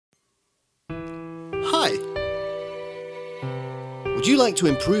Hi! Would you like to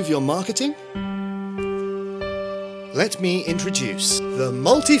improve your marketing? Let me introduce the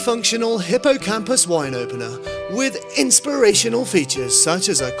multifunctional hippocampus wine opener with inspirational features such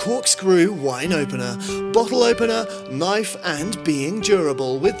as a corkscrew wine opener, bottle opener, knife and being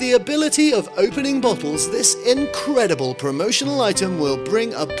durable. With the ability of opening bottles, this incredible promotional item will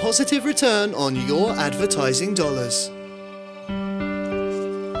bring a positive return on your advertising dollars.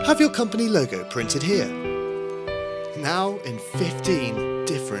 Have your company logo printed here, now in 15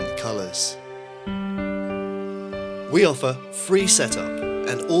 different colours. We offer free setup,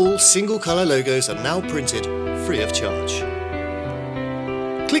 and all single colour logos are now printed free of charge.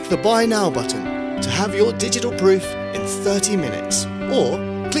 Click the Buy Now button to have your digital proof in 30 minutes, or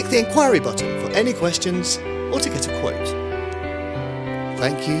click the Inquiry button for any questions or to get a quote.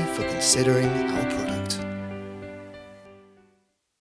 Thank you for considering our product.